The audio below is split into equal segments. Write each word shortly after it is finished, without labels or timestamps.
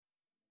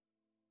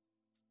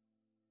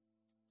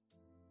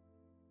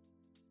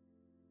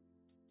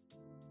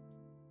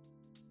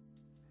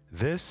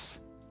This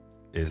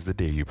is the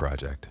Dear You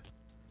Project,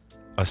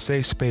 a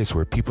safe space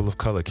where people of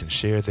color can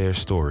share their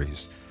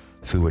stories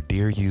through a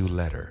Dear You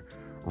letter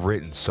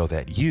written so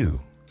that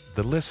you,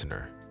 the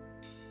listener,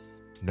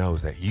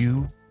 knows that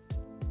you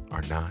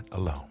are not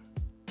alone.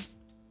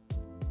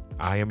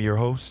 I am your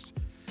host,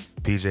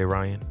 PJ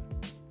Ryan,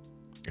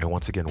 and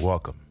once again,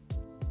 welcome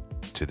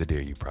to the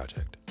Dear You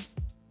Project.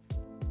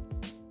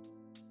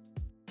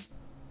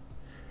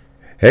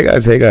 Hey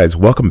guys,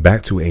 welcome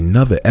back to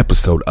another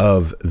episode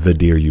of the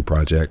Dear You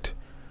Project.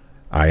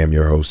 I am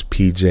your host,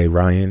 PJ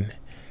Ryan,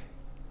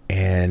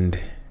 and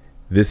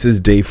this is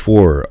day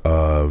 4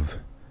 of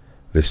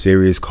the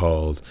series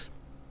called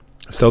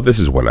So This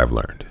Is What I've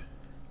Learned.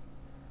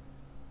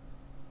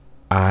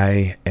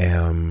 I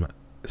am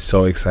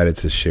so excited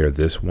to share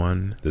this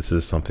one. This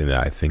is something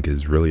that I think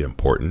is really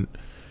important.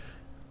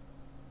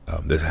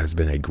 This has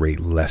been a great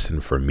lesson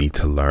for me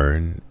to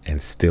learn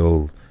and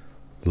still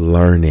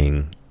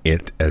learning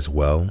it as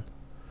well.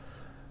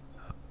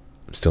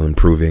 I'm still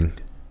improving.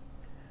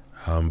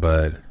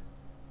 But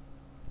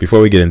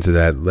before we get into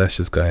that, let's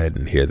just go ahead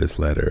and hear this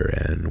letter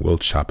and we'll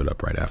chop it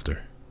up right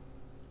after.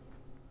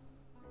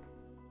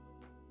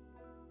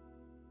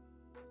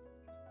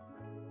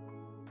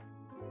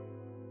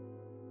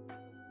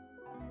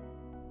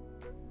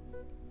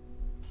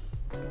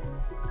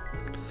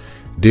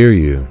 Dear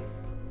you,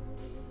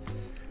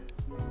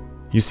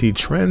 you see,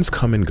 trends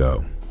come and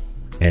go.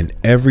 And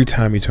every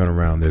time you turn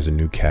around, there's a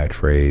new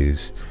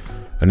catchphrase,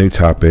 a new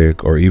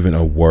topic, or even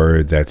a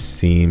word that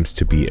seems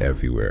to be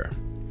everywhere.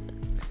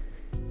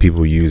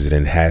 People use it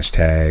in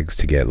hashtags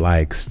to get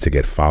likes, to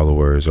get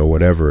followers, or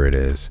whatever it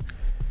is,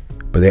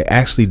 but they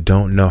actually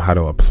don't know how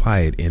to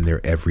apply it in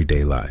their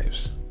everyday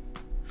lives.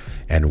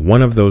 And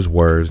one of those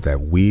words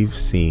that we've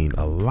seen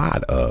a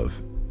lot of,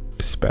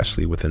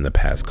 especially within the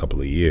past couple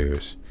of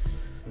years,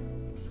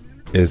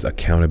 is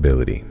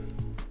accountability.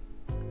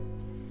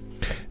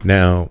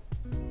 Now,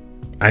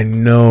 I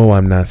know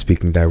I'm not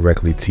speaking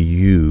directly to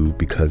you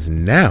because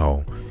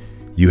now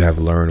you have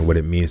learned what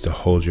it means to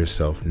hold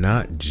yourself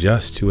not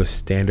just to a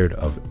standard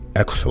of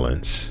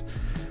excellence,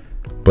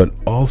 but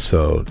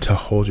also to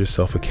hold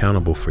yourself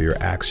accountable for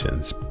your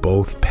actions,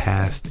 both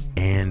past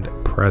and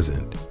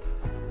present.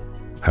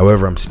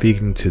 However, I'm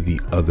speaking to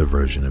the other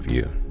version of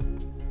you,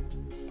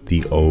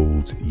 the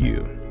old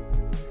you,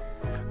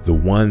 the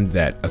one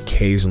that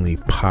occasionally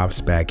pops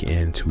back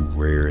in to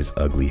rear its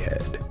ugly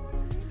head.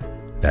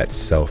 That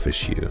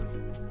selfish you,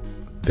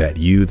 that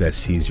you that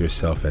sees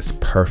yourself as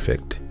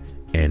perfect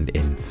and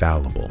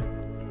infallible,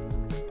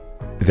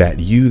 that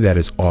you that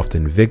is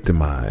often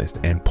victimized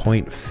and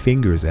point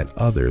fingers at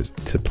others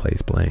to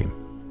place blame,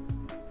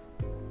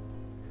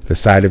 the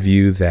side of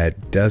you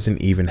that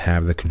doesn't even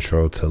have the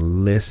control to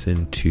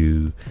listen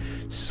to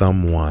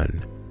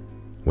someone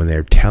when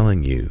they're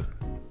telling you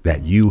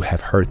that you have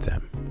hurt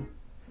them,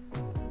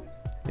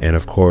 and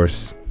of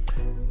course,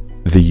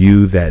 the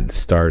you that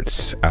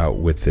starts out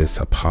with this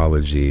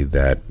apology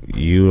that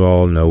you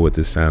all know what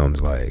this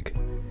sounds like.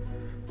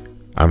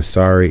 I'm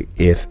sorry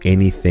if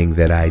anything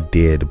that I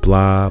did,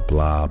 blah,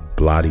 blah,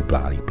 blah-de,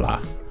 blah-de,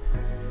 blah.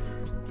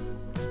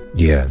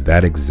 Yeah,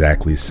 that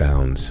exactly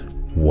sounds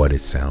what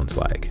it sounds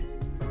like.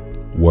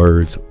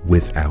 Words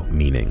without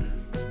meaning.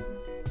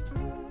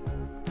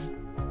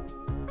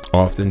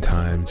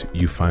 Oftentimes,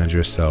 you find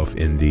yourself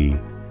in the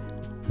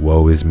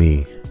woe is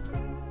me.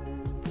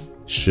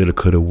 Shoulda,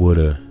 coulda,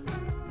 woulda.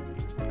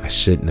 I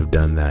shouldn't have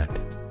done that.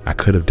 I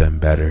could have done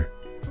better.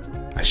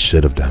 I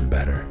should have done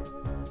better.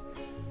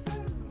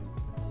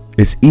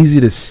 It's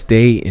easy to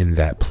stay in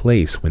that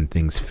place when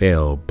things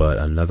fail, but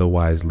another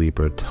wise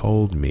leaper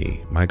told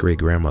me, my great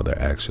grandmother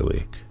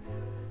actually,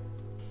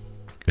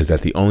 is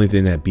that the only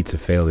thing that beats a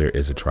failure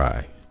is a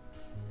try.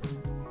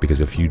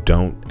 Because if you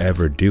don't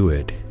ever do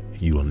it,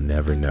 you will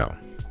never know.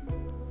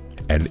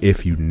 And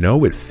if you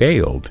know it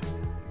failed,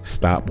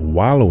 stop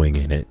wallowing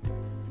in it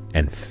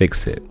and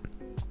fix it.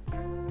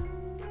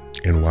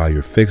 And while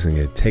you're fixing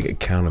it, take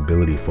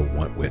accountability for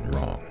what went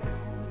wrong.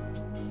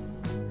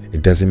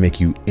 It doesn't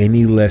make you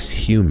any less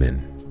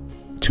human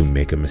to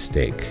make a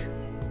mistake.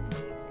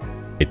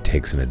 It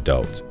takes an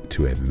adult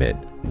to admit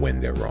when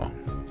they're wrong.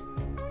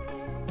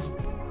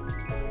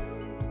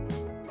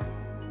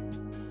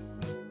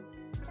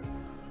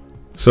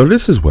 So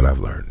this is what I've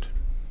learned.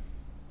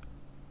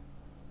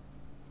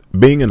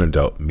 Being an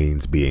adult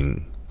means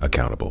being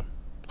accountable,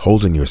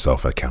 holding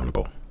yourself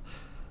accountable.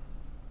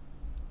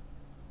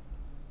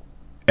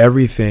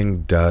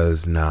 Everything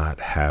does not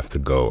have to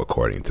go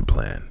according to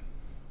plan.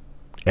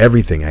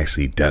 Everything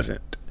actually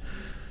doesn't.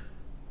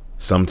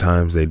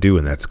 Sometimes they do,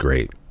 and that's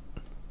great.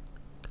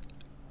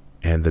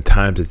 And the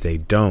times that they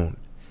don't,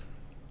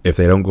 if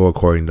they don't go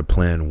according to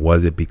plan,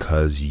 was it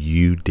because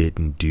you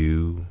didn't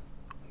do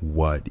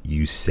what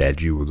you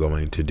said you were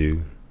going to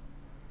do?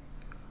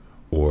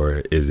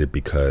 Or is it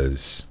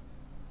because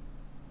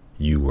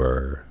you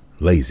were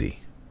lazy?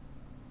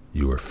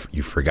 You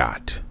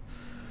forgot?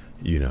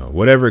 You know,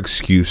 whatever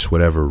excuse,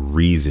 whatever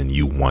reason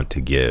you want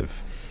to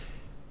give,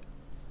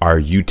 are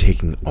you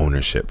taking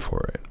ownership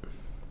for it?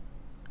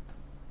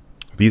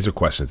 These are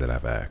questions that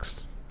I've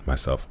asked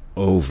myself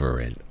over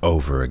and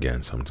over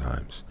again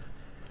sometimes.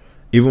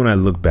 Even when I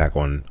look back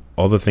on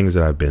all the things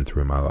that I've been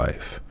through in my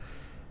life,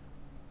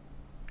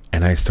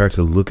 and I start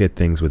to look at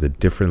things with a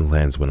different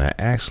lens, when I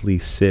actually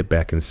sit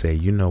back and say,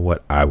 you know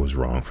what, I was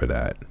wrong for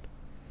that.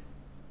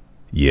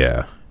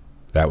 Yeah,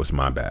 that was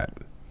my bad.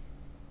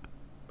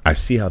 I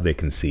see how they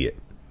can see it.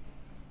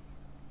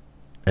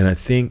 And I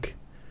think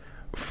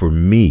for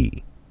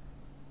me,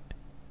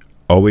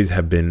 always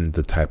have been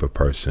the type of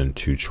person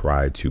to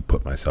try to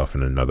put myself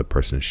in another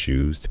person's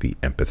shoes, to be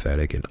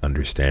empathetic and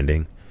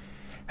understanding,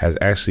 has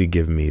actually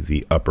given me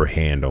the upper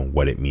hand on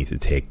what it means to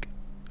take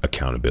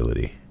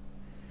accountability.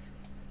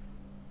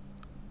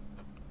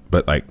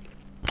 But like,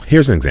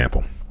 here's an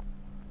example.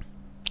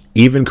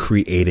 Even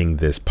creating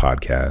this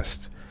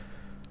podcast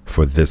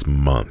for this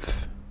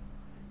month,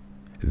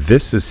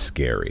 this is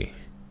scary.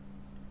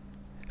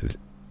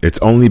 It's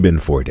only been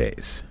 4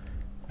 days,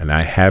 and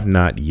I have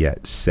not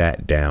yet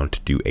sat down to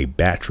do a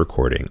batch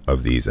recording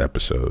of these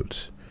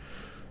episodes.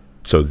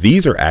 So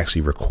these are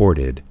actually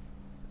recorded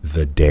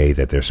the day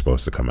that they're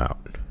supposed to come out.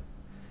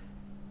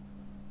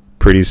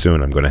 Pretty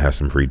soon I'm going to have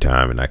some free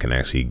time and I can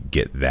actually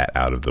get that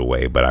out of the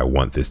way, but I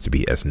want this to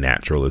be as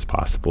natural as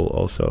possible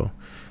also.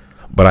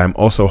 But I'm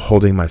also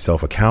holding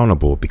myself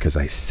accountable because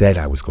I said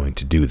I was going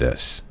to do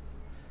this.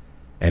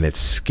 And it's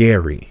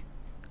scary.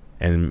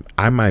 And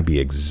I might be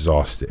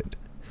exhausted,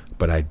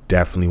 but I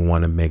definitely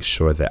want to make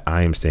sure that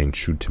I am staying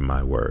true to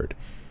my word.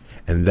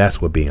 And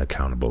that's what being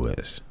accountable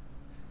is.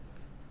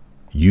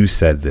 You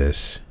said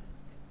this,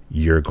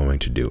 you're going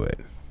to do it.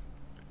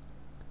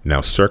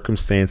 Now,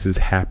 circumstances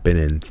happen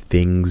and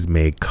things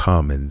may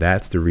come. And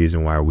that's the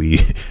reason why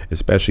we,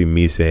 especially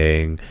me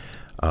saying,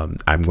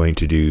 I'm going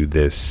to do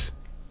this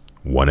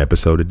one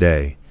episode a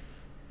day.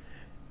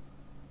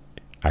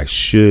 I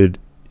should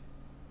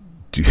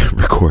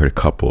record a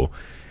couple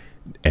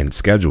and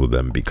schedule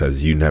them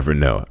because you never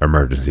know.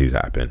 Emergencies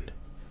happen.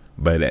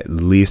 But at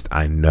least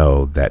I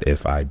know that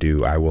if I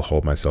do, I will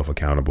hold myself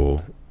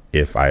accountable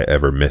if I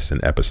ever miss an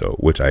episode,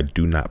 which I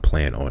do not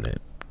plan on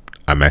it.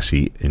 I'm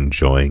actually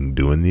enjoying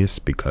doing this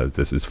because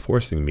this is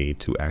forcing me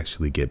to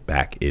actually get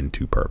back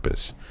into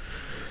purpose.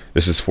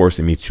 This is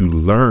forcing me to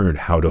learn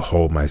how to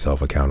hold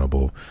myself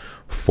accountable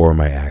for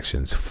my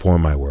actions, for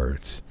my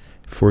words,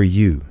 for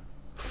you,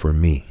 for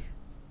me.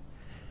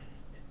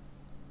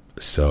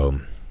 So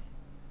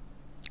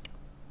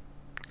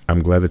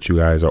I'm glad that you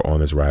guys are on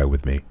this ride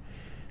with me.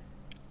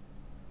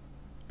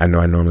 I know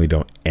I normally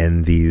don't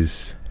end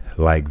these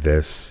like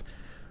this,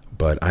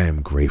 but I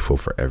am grateful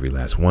for every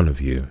last one of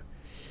you.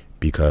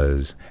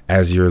 Because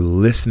as you're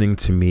listening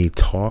to me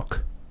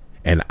talk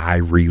and I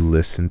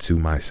re-listen to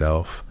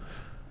myself,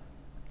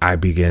 I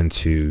begin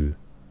to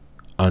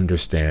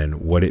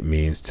understand what it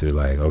means to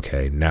like,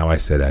 okay, now I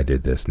said I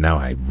did this. Now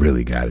I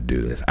really got to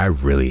do this. I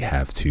really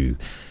have to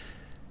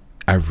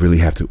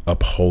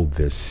uphold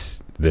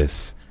this,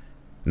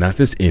 not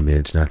this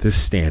image, not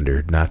this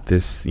standard, not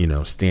this,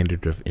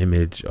 standard of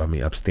image.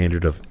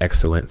 Standard of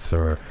excellence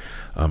or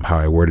how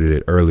I worded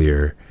it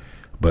earlier.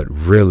 But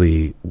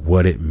really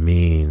what it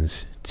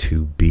means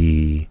to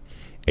be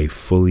a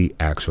fully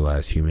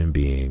actualized human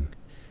being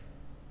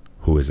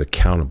who is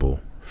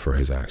accountable for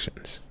his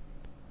actions.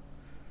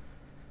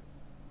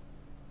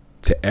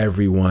 To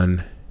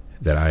everyone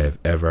that I have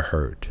ever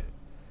hurt,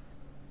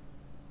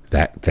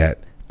 that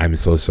I'm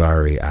so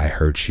sorry I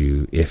hurt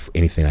you. If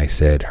anything I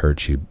said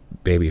hurt you,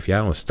 baby, if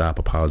y'all don't stop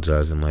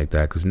apologizing like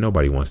that, because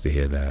nobody wants to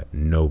hear that.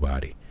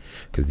 Nobody.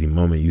 Because the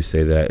moment you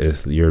say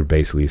that, you're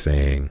basically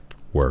saying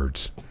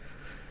words.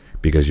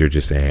 Because you're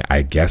just saying,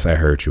 I guess I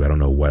hurt you. I don't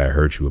know what I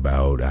hurt you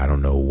about. I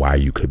don't know why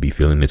you could be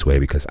feeling this way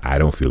because I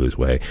don't feel this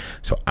way.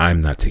 So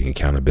I'm not taking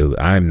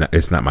accountability.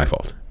 It's not my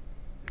fault.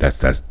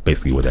 That's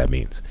basically what that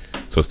means.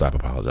 So stop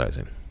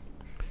apologizing.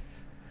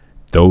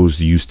 Those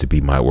used to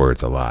be my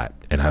words a lot.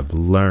 And I've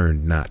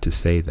learned not to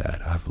say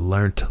that. I've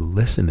learned to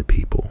listen to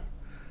people.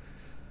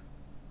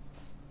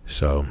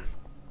 So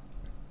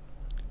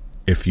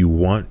if you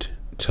want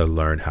to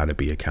learn how to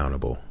be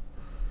accountable,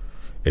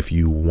 if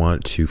you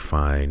want to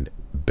find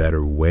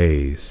better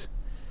ways,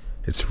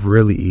 it's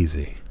really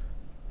easy.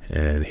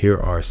 And here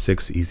are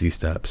 6 easy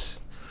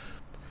steps.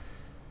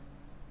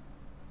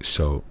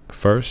 So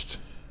first,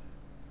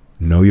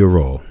 know your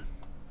role.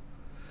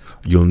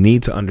 You'll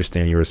need to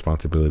understand your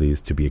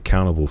responsibilities to be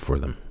accountable for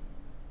them.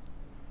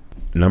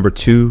 Number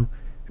 2,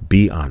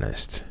 be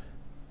honest.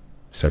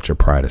 Set your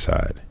pride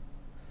aside.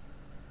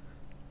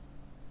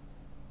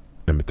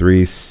 Number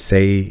 3,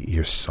 say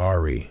you're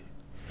sorry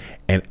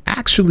and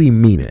actually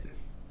mean it.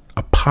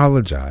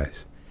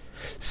 Apologize.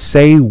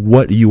 Say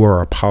what you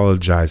are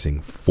apologizing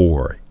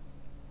for.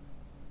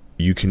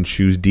 You can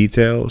choose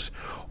details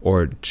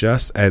or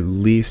just at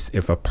least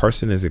if a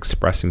person is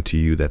expressing to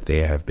you that they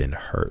have been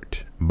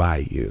hurt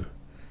by you,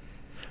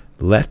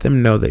 let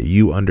them know that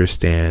you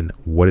understand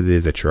what it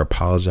is that you're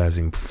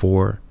apologizing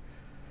for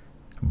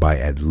by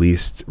at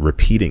least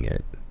repeating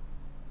it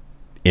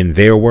in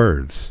their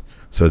words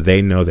so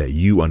they know that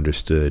you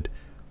understood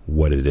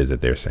what it is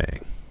that they're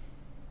saying.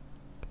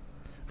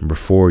 Number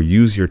 4,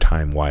 use your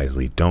time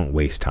wisely. Don't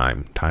waste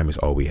time. Time is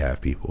all we have,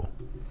 people.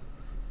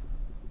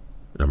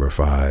 Number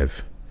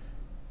 5,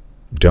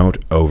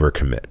 don't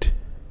overcommit.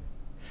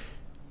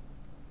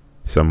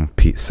 Some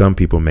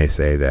people may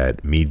say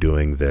that me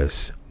doing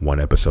this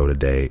 1 episode a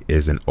day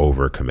is an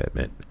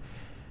overcommitment.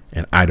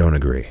 And I don't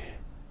agree.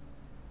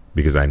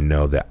 Because I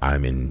know that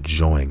I'm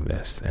enjoying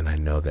this. And I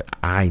know that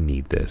I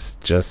need this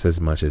just as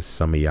much as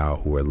some of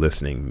y'all who are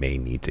listening may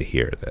need to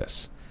hear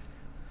this.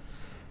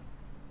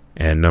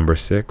 And number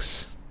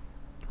 6,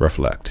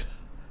 reflect.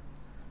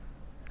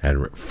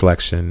 And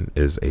reflection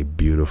is a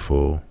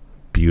beautiful,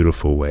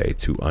 beautiful way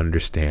to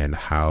understand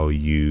how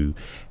you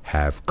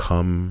have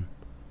come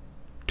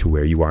to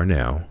where you are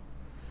now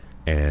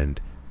and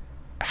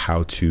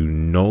how to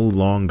no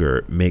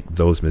longer make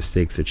those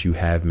mistakes that you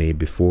have made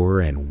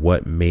before and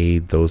what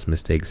made those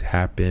mistakes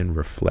happen.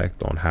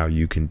 Reflect on how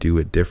you can do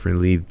it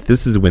differently.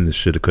 This is when the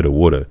shoulda, coulda,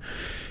 woulda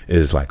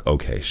is like,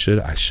 okay,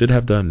 I should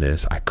have done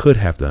this. I could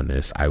have done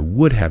this. I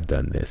would have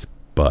done this.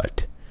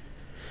 But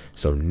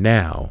so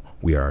now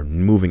we are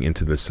moving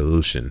into the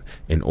solution.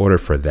 In order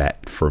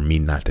for me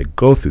not to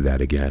go through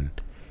that again,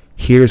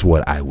 here's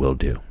what I will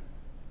do.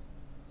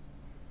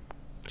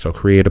 So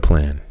create a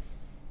plan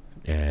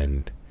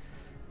and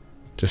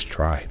just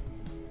try.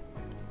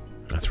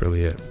 That's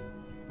really it.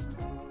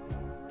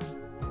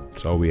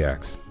 That's all we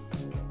ask.